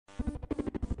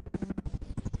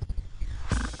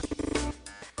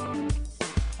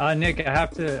Nick, I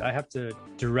have to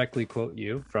directly quote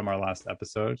you from our last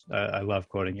episode. I love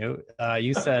quoting you.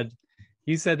 You said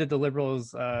that the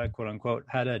Liberals, quote unquote,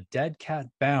 had a dead cat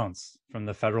bounce from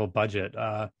the federal budget.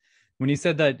 When you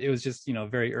said that it was just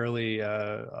very early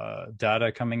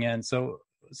data coming in. So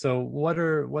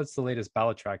what's the latest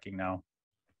ballot tracking now?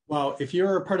 Well, if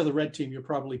you're a part of the red team, you're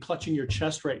probably clutching your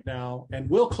chest right now and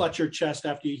will clutch your chest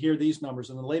after you hear these numbers.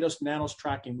 And the latest Nanos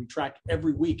tracking we track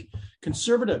every week.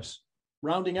 Conservatives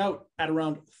rounding out at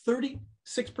around 36%,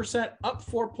 up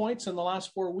 4 points in the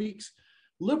last 4 weeks.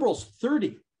 Liberals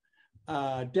 30,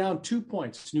 down 2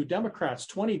 points. New Democrats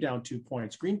 20, down 2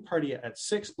 points. Green Party at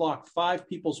 6, Bloc 5,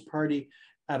 People's Party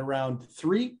at around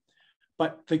 3.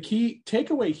 But the key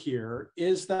takeaway here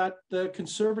is that the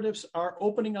Conservatives are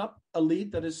opening up a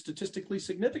lead that is statistically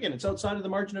significant. It's outside of the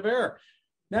margin of error.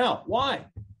 Now, why?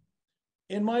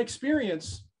 In my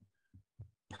experience,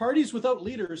 parties without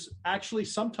leaders actually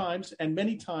sometimes and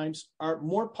many times are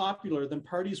more popular than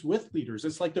parties with leaders.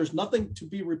 It's like there's nothing to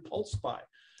be repulsed by.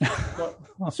 But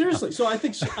seriously, so I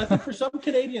think for some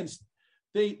Canadians,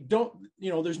 they don't,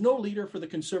 there's no leader for the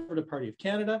Conservative Party of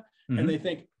Canada, and they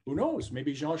think, who knows,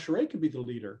 maybe Jean Charest could be the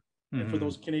leader. And for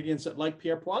those Canadians that like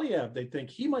Pierre Poilievre, they think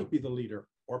he might be the leader,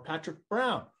 or Patrick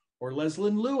Brown, or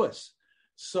Leslyn Lewis.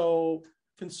 So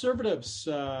Conservatives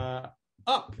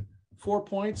up 4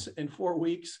 points in 4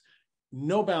 weeks,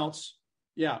 no bounce.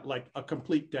 Yeah, like a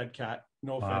complete dead cat.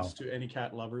 No offense to any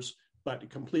cat lovers, but a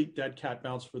complete dead cat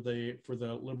bounce for the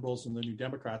Liberals and the New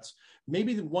Democrats.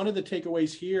 Maybe one of the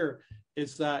takeaways here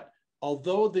is that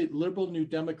although the Liberal New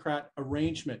Democrat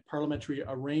arrangement, parliamentary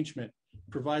arrangement,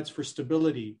 provides for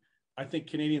stability, I think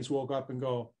Canadians woke up and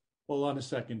go, hold on a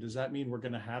second, does that mean we're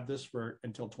going to have this for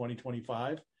until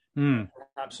 2025?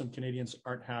 Perhaps some Canadians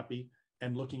aren't happy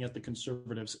and looking at the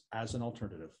Conservatives as an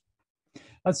alternative.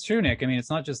 That's true, Nick. I mean,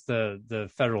 it's not just the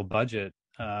federal budget.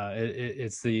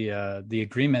 It's the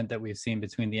agreement that we've seen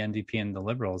between the NDP and the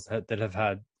Liberals that have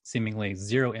had seemingly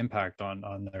zero impact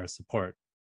on their support.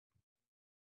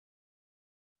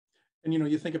 And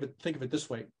you think of it this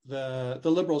way: the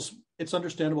Liberals. It's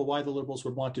understandable why the Liberals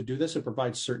would want to do this. It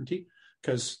provides certainty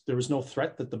because there was no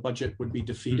threat that the budget would be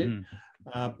defeated.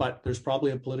 But there's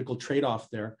probably a political trade-off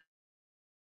there,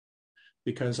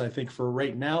 because I think for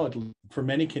right now, for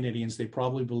many Canadians, they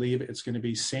probably believe it's going to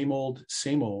be same old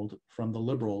from the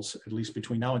Liberals, at least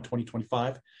between now and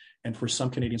 2025. And for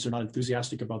some Canadians, they're not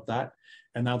enthusiastic about that.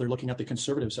 And now they're looking at the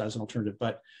Conservatives as an alternative.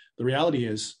 But the reality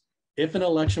is, if an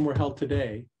election were held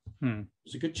today,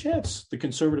 there's a good chance the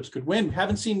Conservatives could win. We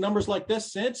haven't seen numbers like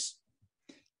this since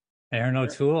Aaron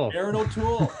O'Toole.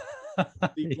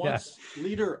 The once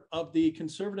leader of the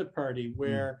Conservative Party,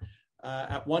 where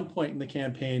at one point in the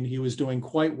campaign, he was doing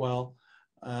quite well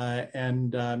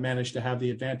and managed to have the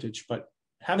advantage. But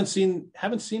haven't seen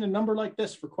a number like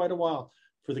this for quite a while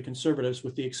for the Conservatives,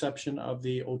 with the exception of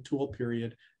the O'Toole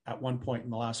period at one point in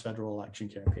the last federal election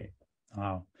campaign.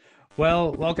 Wow.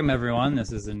 Well, welcome everyone.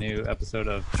 This is a new episode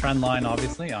of Trendline,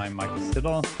 obviously. I'm Michael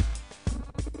Stiddle.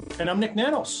 And I'm Nick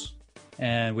Nanos.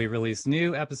 And we release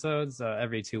new episodes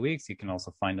every 2 weeks. You can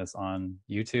also find us on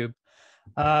YouTube.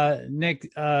 Nick,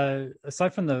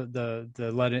 aside from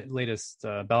the latest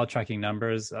ballot tracking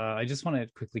numbers, I just want to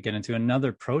quickly get into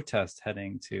another protest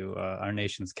heading to our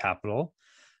nation's capital.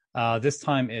 This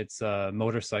time it's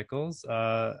motorcycles.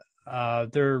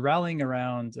 They're rallying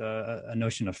around a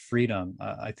notion of freedom.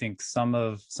 I think some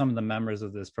of the members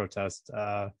of this protest,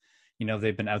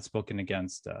 they've been outspoken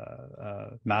against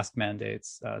mask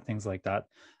mandates, things like that.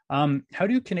 How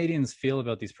do Canadians feel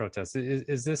about these protests?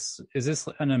 Is this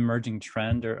an emerging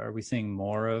trend, or are we seeing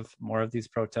more of these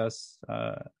protests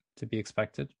to be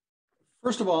expected?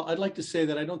 First of all, I'd like to say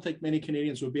that I don't think many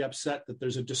Canadians would be upset that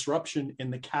there's a disruption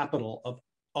in the capital of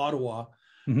Ottawa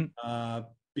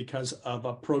because of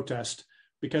a protest,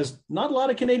 because not a lot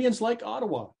of Canadians like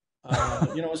Ottawa,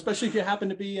 especially if you happen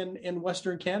to be in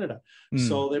Western Canada.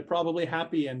 So they're probably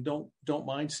happy and don't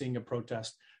mind seeing a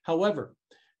protest. However,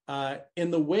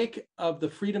 in the wake of the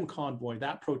Freedom Convoy,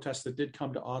 that protest that did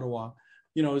come to Ottawa,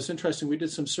 it's interesting. We did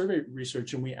some survey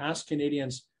research and we asked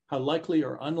Canadians how likely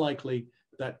or unlikely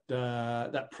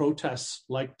that protests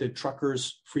like the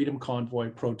Truckers' Freedom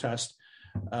Convoy protest,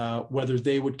 whether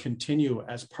they would continue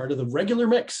as part of the regular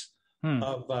mix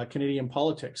of Canadian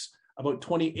politics. About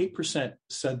 28%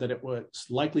 said that it was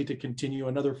likely to continue,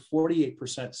 another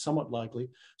 48% somewhat likely.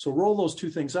 So roll those two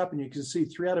things up and you can see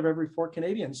 3 out of every 4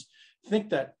 Canadians think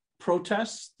that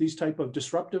protests, these type of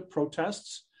disruptive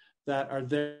protests that are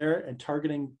there and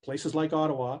targeting places like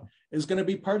Ottawa, is going to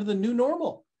be part of the new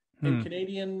normal in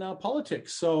Canadian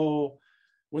politics. So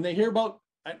when they hear about,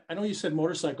 I know you said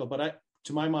motorcycle, but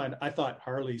to my mind, I thought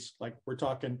Harleys, like we're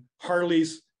talking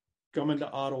Harleys coming to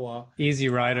Ottawa. Easy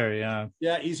Rider, yeah.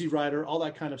 Yeah, Easy Rider, all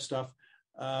that kind of stuff.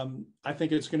 I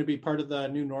think it's going to be part of the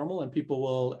new normal, and people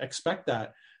will expect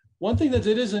that. One thing that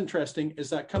it is interesting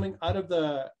is that coming out of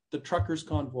the truckers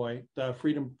convoy, the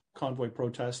Freedom Convoy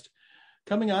protest,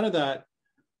 coming out of that,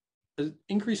 an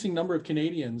increasing number of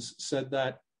Canadians said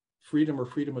that freedom or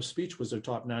freedom of speech was their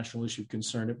top national issue of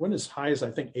concern. It went as high as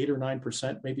I think 8 or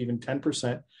 9%, maybe even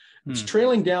 10%. It's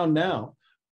trailing down now,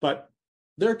 but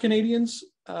there are Canadians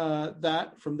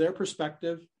that, from their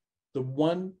perspective, the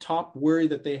one top worry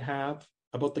that they have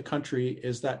about the country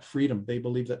is that freedom. They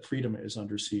believe that freedom is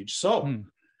under siege. So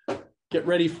get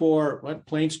ready for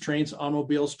planes, trains,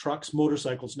 automobiles, trucks,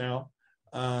 motorcycles now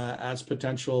as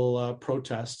potential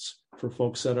protests for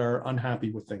folks that are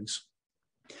unhappy with things.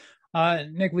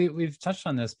 Nick, we've touched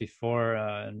on this before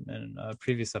in a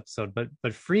previous episode,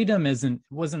 but freedom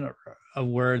wasn't a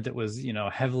word that was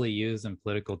heavily used in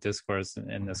political discourse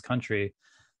in this country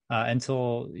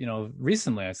until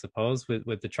recently, I suppose,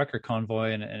 with the trucker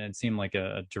convoy, and it seemed like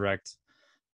a direct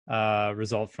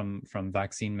result from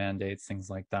vaccine mandates, things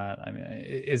like that. I mean,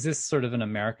 is this sort of an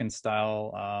American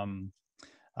style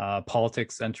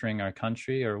politics entering our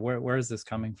country, or where is this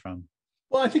coming from?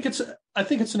 Well, I think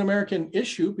it's an American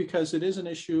issue because it is an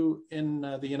issue in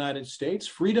the United States.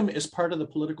 Freedom is part of the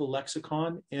political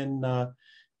lexicon in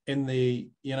the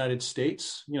United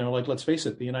States. Like, let's face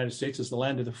it, the United States is the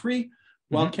land of the free,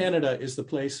 while Canada is the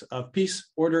place of peace,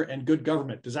 order, and good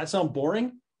government. Does that sound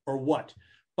boring or what?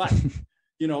 But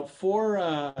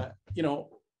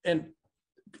and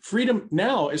freedom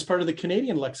now is part of the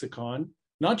Canadian lexicon,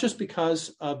 not just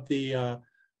because of the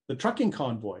trucking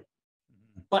convoy,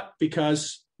 but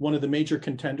because one of the major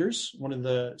contenders, one of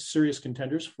the serious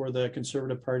contenders for the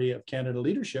Conservative Party of Canada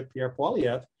leadership, Pierre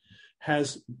Poilievre,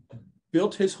 has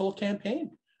built his whole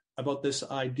campaign about this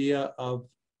idea of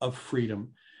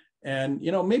freedom. And,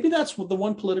 maybe that's the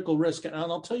one political risk. And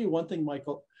I'll tell you one thing,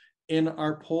 Michael, in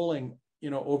our polling,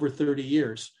 over 30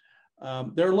 years,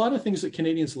 there are a lot of things that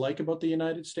Canadians like about the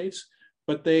United States,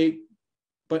 but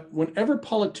whenever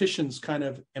politicians kind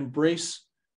of embrace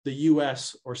the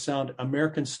US or sound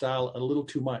American style a little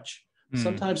too much,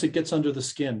 sometimes it gets under the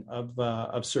skin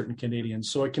of certain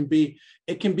Canadians. So it can be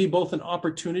both an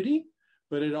opportunity,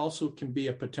 but it also can be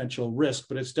a potential risk.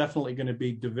 But it's definitely going to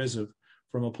be divisive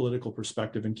from a political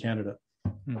perspective in Canada.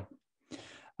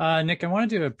 Nick, I want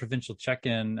to do a provincial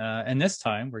check-in, and this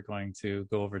time we're going to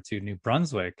go over to New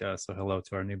Brunswick. So hello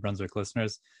to our New Brunswick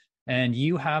listeners. And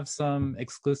you have some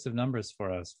exclusive numbers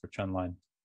for us for Trendline.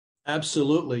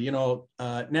 Absolutely.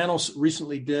 Nanos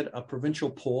recently did a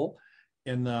provincial poll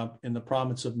in the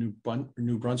province of New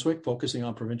Brunswick, focusing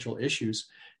on provincial issues.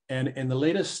 And in the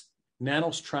latest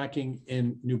Nanos tracking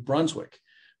in New Brunswick,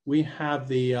 we have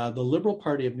the Liberal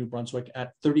Party of New Brunswick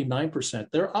at 39%.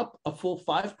 They're up a full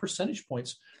 5 percentage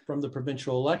points from the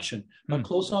provincial election, but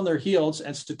close on their heels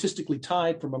and statistically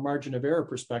tied from a margin of error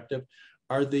perspective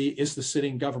is the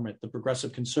sitting government, the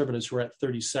Progressive Conservatives, who are at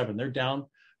 37. They're down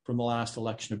from the last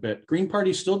election a bit. Green Party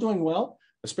is still doing well,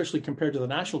 especially compared to the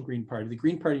National Green Party. The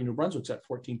Green Party in New Brunswick's at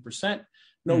 14%.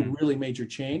 No really major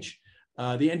change.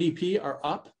 The NDP are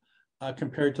up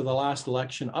compared to the last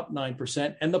election, up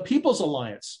 9%. And the People's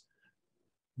Alliance,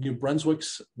 New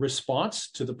Brunswick's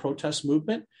response to the protest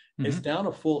movement, is down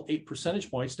a full 8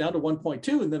 percentage points, down to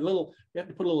 1.2. And then we have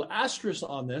to put a little asterisk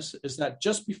on this, is that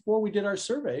just before we did our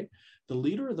survey, the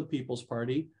leader of the People's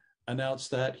Party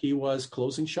announced that he was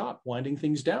closing shop, winding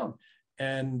things down,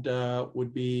 and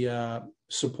would be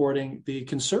supporting the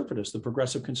Conservatives, the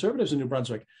Progressive Conservatives in New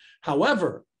Brunswick.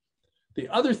 However, the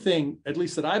other thing, at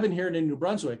least that I've been hearing in New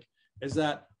Brunswick, is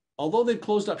that although they've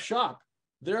closed up shop,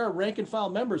 there are rank and file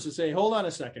members that say, hold on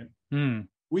a second.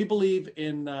 We believe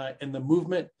in the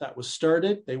movement that was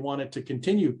started. They want it to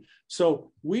continue.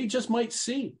 So we just might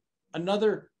see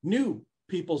another new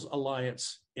People's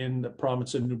Alliance in the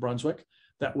province of New Brunswick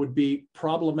that would be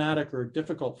problematic or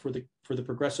difficult for the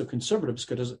Progressive Conservatives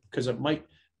because it might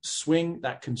swing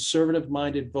that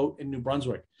conservative-minded vote in New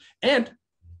Brunswick. And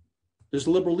there's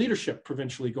Liberal leadership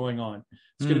provincially going on.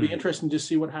 It's going to be interesting to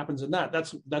see what happens in that.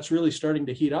 That's really starting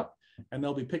to heat up, and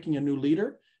they'll be picking a new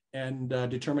leader and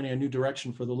determining a new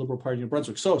direction for the Liberal Party in New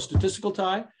Brunswick. So statistical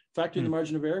tie, factoring the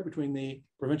margin of error between the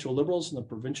provincial Liberals and the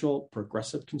provincial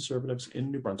Progressive Conservatives in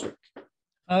New Brunswick.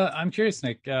 I'm curious,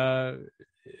 Nick. I'm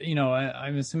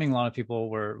assuming a lot of people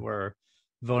were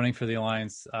voting for the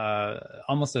alliance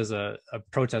almost as a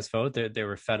protest vote. They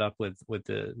were fed up with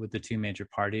the two major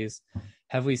parties.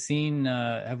 Have we seen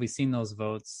those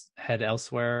votes head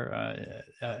elsewhere?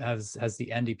 Has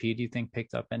the NDP, do you think,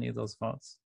 picked up any of those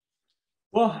votes?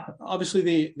 Well,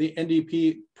 obviously the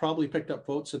NDP probably picked up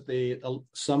votes at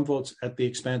some votes at the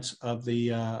expense of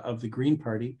the Green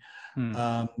Party.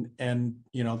 Hmm. And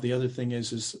the other thing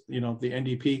is the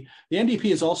NDP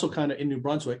is also kind of in New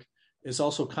Brunswick is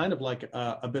also kind of like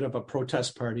a bit of a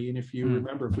protest party. And if you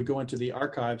remember, if we go into the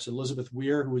archives, Elizabeth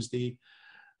Weir, who was the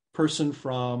person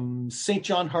from St.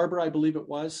 John Harbor, I believe it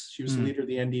was, she was the leader of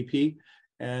the NDP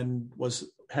and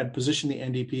had positioned the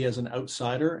NDP as an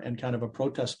outsider and kind of a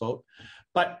protest vote.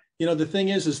 But the thing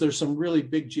is there's some really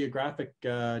big geographic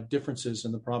differences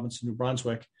in the province of New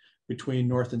Brunswick between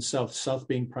North and South. South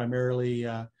being primarily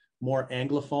more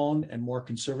Anglophone and more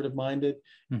conservative minded,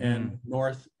 and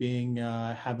North being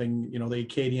having the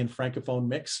Acadian Francophone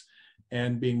mix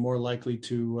and being more likely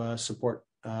to support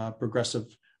progressive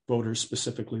voters,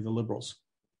 specifically the Liberals.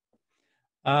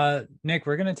 Nick,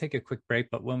 we're going to take a quick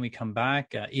break, but when we come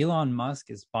back, Elon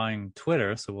Musk is buying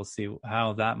Twitter, so we'll see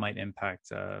how that might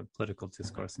impact political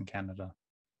discourse in Canada.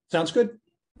 Sounds good.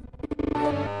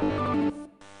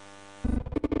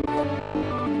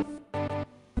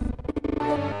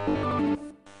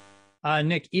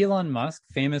 Nick, Elon Musk,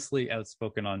 famously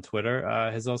outspoken on Twitter,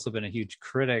 has also been a huge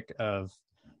critic of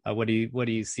what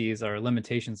he sees are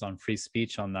limitations on free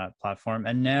speech on that platform.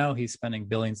 And now he's spending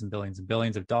billions and billions and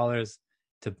billions of dollars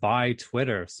to buy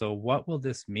Twitter. So what will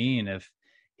this mean if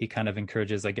he kind of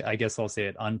encourages, I guess I'll say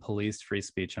it, unpoliced free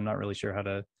speech? I'm not really sure how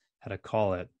to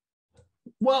call it.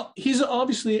 Well, he's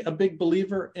obviously a big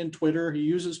believer in Twitter. He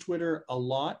uses Twitter a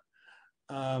lot.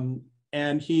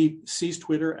 And he sees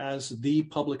Twitter as the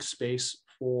public space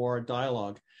for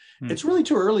dialogue. It's really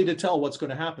too early to tell what's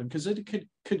going to happen because it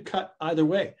could cut either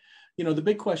way. The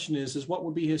big question is what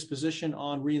would be his position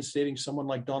on reinstating someone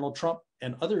like Donald Trump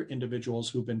and other individuals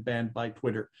who've been banned by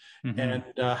Twitter, and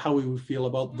how we would feel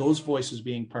about those voices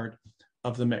being part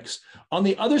of the mix. On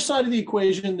the other side of the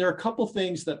equation, there are a couple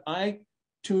things that I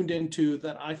tuned into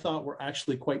that I thought were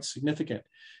actually quite significant.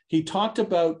 He talked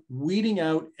about weeding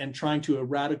out and trying to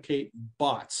eradicate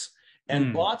bots.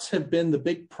 And bots have been the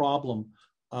big problem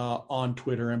on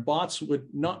Twitter. And bots would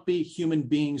not be human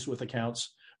beings with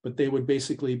accounts, but they would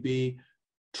basically be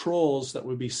trolls that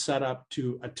would be set up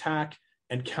to attack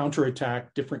and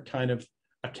counterattack different kind of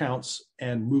accounts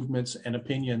and movements and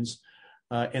opinions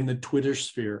in the Twitter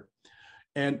sphere.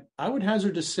 And I would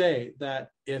hazard to say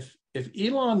that if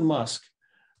Elon Musk,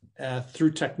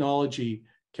 through technology,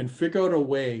 can figure out a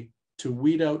way to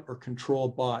weed out or control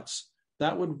bots,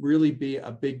 that would really be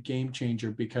a big game changer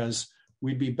because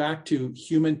we'd be back to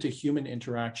human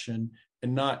interaction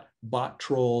and not bot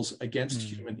trolls against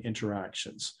human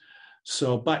interactions.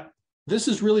 So, but this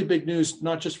is really big news,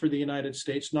 not just for the United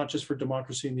States, not just for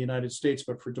democracy in the United States,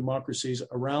 but for democracies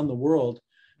around the world,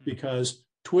 because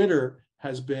Twitter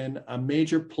has been a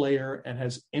major player and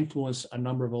has influenced a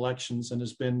number of elections and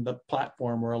has been the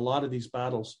platform where a lot of these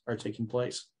battles are taking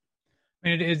place. I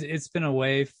mean, it's been a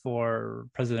way for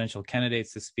presidential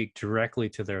candidates to speak directly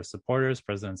to their supporters,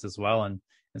 presidents as well, and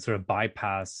sort of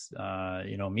bypass,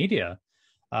 media.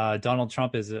 Donald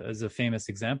Trump is a famous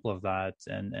example of that,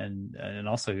 and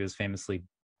also he was famously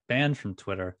banned from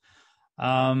Twitter.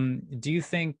 Do you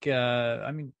think?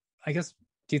 Do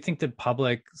you think the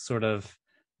public sort of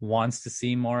wants to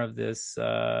see more of this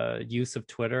use of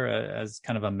Twitter as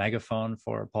kind of a megaphone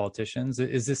for politicians?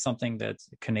 Is this something that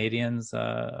Canadians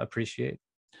appreciate?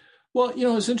 Well,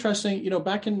 it's interesting.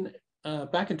 Back in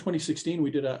 2016,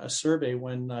 we did a survey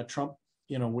when Trump,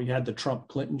 we had the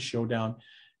Trump-Clinton showdown,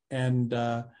 and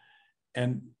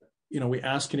we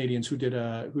asked Canadians who did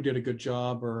a good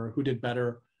job or who did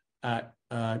better at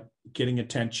getting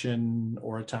attention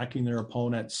or attacking their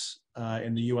opponents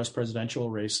in the U.S.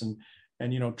 presidential race, and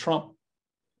Trump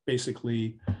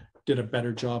basically did a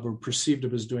better job or perceived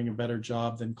of as doing a better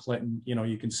job than Clinton.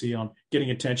 You can see on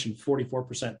getting attention,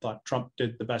 44% thought Trump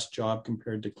did the best job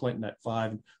compared to Clinton at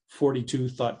 5%, and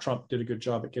 42% thought Trump did a good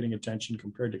job at getting attention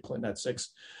compared to Clinton at 6%.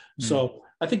 So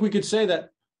I think we could say that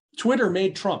Twitter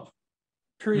made Trump,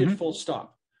 period, full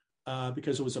stop,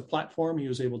 because it was a platform. He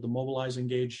was able to mobilize,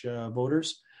 engage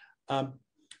voters. I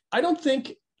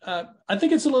think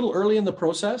it's a little early in the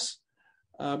process.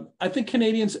 I think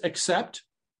Canadians accept,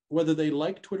 whether they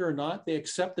like Twitter or not, they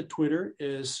accept that Twitter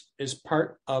is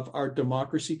part of our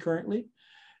democracy currently.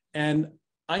 And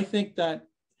I think that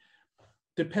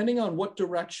depending on what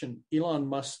direction Elon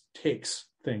Musk takes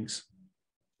things,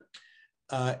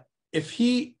 if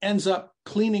he ends up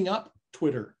cleaning up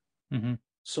Twitter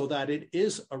so that it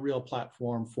is a real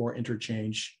platform for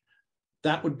interchange,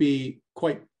 that would be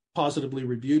quite positively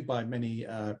reviewed by many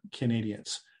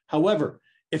Canadians. However,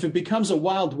 if it becomes a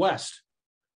Wild West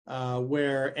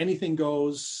where anything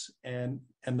goes and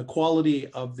the quality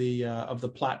of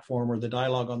the platform or the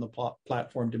dialogue on the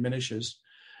platform diminishes,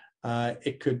 there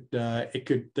could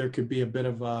be a bit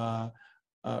of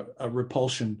a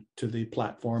repulsion to the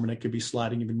platform, and it could be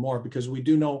sliding even more, because we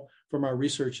do know from our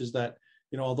research is that,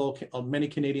 although many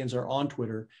Canadians are on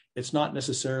Twitter, it's not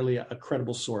necessarily a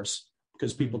credible source,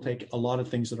 because people take a lot of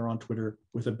things that are on Twitter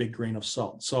with a big grain of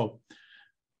salt. So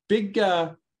big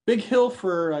hill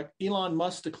for Elon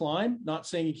Musk to climb. Not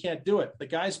saying he can't do it. The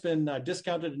guy's been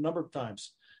discounted a number of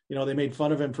times. They made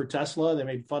fun of him for Tesla. They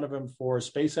made fun of him for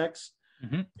SpaceX.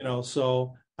 Mm-hmm.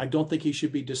 So I don't think he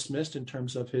should be dismissed in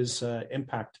terms of his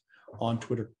impact on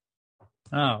Twitter.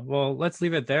 Oh, well, let's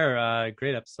leave it there.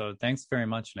 Great episode. Thanks very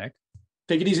much, Nick.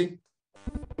 Take it easy.